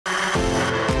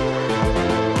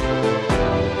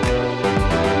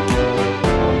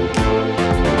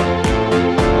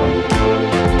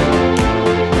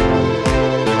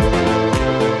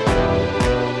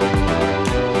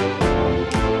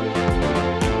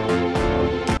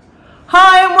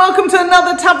welcome to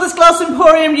another Tabitha's Glass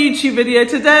Emporium YouTube video.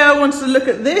 Today I wanted to look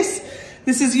at this.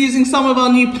 This is using some of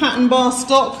our new pattern bar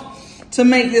stock to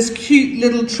make this cute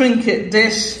little trinket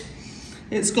dish.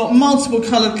 It's got multiple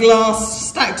coloured glass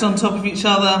stacked on top of each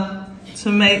other to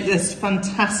make this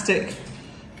fantastic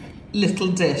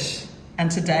little dish. And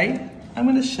today I'm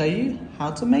going to show you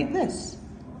how to make this.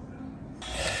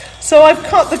 So I've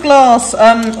cut the glass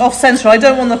off centre. I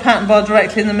don't want the pattern bar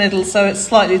directly in the middle, so it's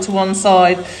slightly to one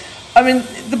side. I mean,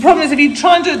 the problem is if you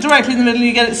try and do it directly in the middle,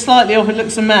 you get it slightly off, it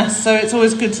looks a mess. So it's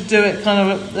always good to do it kind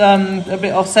of a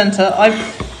bit off centre.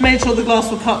 I've made sure the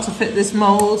glass will cut to fit this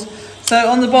mould. So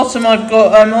on the bottom I've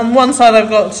got, on one side I've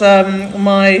got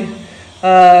my,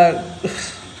 at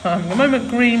the moment,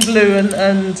 green, blue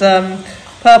and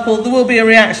purple. There will be a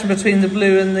reaction between the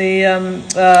blue and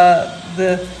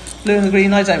the blue and the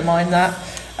green. I don't mind that.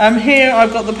 Here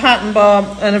I've got the pattern bar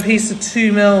and a piece of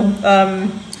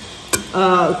 2mm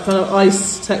kind of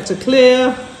ice Tector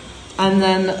clear, and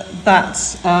then that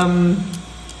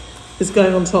is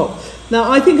going on top.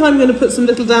 Now I think I'm going to put some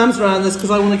little dams around this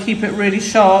because I want to keep it really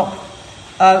sharp.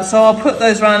 So I'll put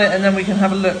those around it and then we can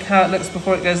have a look how it looks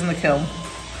before it goes in the kiln.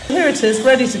 Here it is,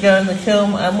 ready to go in the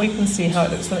kiln, and we can see how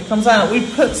it looks when it comes out.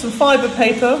 We've put some fibre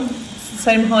paper, the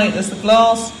same height as the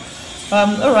glass,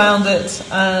 around it,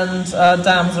 and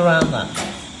dams around that.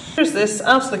 Here's this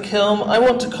out of the kiln. I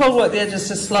want to cold work the edges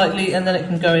just slightly and then it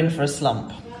can go in for a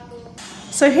slump.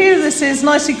 So here this is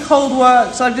nicely cold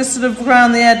worked. I've just sort of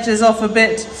ground the edges off a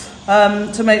bit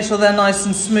to make sure they're nice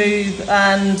and smooth,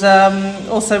 and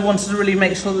also wanted to really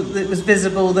make sure that it was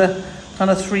visible, the kind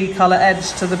of 3-colour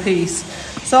edge to the piece.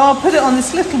 So I'll put it on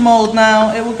this little mould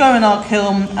now. It will go in our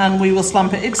kiln and we will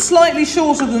slump it. It's slightly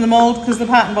shorter than the mould because the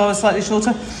pattern bar is slightly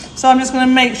shorter. So I'm just going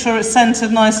to make sure it's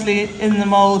centred nicely in the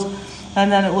mould, and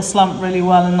then it will slump really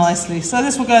well and nicely. So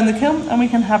this will go in the kiln and we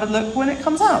can have a look when it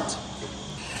comes out.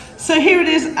 So here it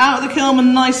is out of the kiln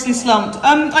and nicely slumped.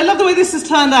 I love the way this has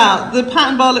turned out. The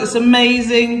pattern bar looks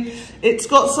amazing. It's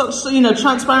got such,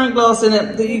 transparent glass in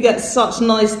it that you get such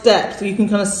nice depth. You can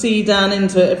kind of see down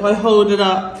into it. If I hold it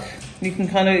up, you can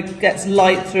kind of get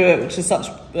light through it, which is such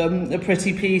a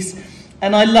pretty piece.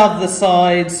 And I love the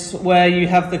sides where you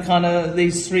have the kind of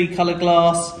these 3-colour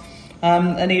glass.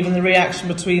 And even the reaction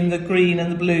between the green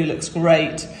and the blue looks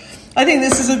great. I think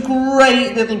this is a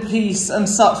great little piece and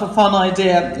such a fun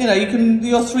idea.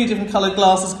 Your 3 different coloured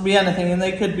glasses can be anything and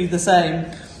they could be the same.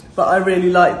 But I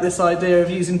really like this idea of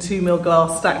using 2mm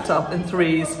glass stacked up in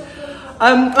 3s.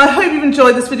 I hope you've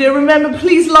enjoyed this video. Remember,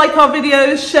 please like our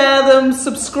videos, share them,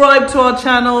 subscribe to our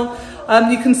channel.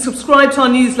 You can subscribe to our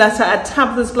newsletter at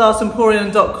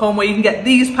tabithasglassemporium.com, where you can get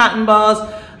these pattern bars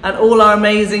and all our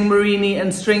amazing marini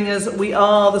and stringers. We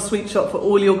are the sweet shop for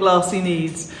all your glassy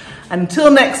needs. Until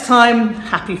next time,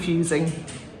 happy fusing.